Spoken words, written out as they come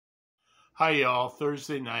Hi y'all.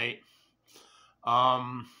 Thursday night.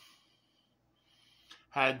 Um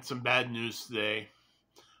had some bad news today.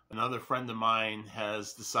 Another friend of mine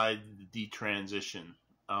has decided to detransition.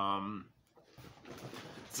 Um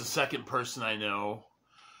it's the second person I know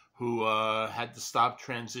who had to stop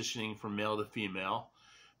transitioning from male to female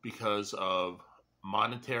because of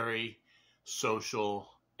monetary, social,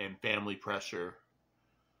 and family pressure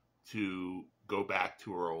to go back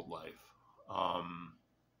to her old life. Um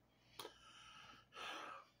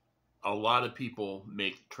a lot of people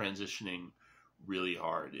make transitioning really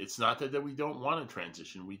hard. It's not that we don't want to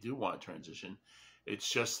transition. We do want to transition.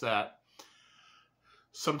 It's just that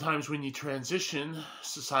sometimes when you transition,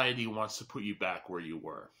 society wants to put you back where you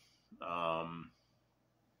were. Um,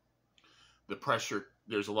 the pressure,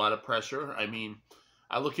 there's a lot of pressure. I mean,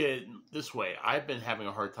 I look at it this way. I've been having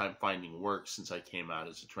a hard time finding work since I came out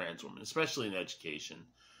as a trans woman, especially in education,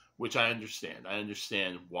 which I understand. I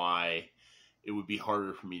understand why it would be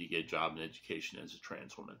harder for me to get a job in education as a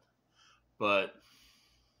trans woman. But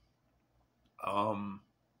um,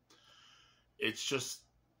 it's just,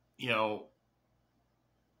 you know,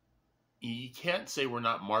 you can't say we're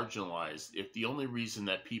not marginalized if the only reason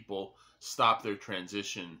that people stop their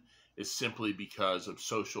transition is simply because of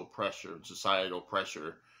social pressure and societal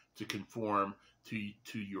pressure to conform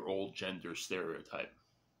to your old gender stereotype.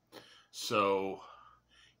 So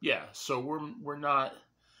yeah, so we're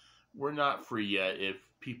not free yet if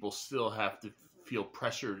people still have to feel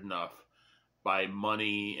pressured enough by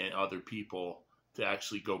money and other people to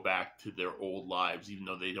actually go back to their old lives, even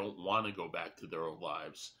though they don't want to go back to their old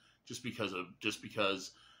lives, just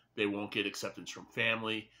because they won't get acceptance from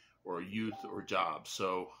family or youth or jobs.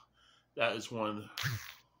 So that is one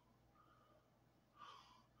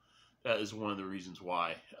of the reasons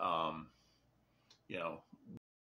why you know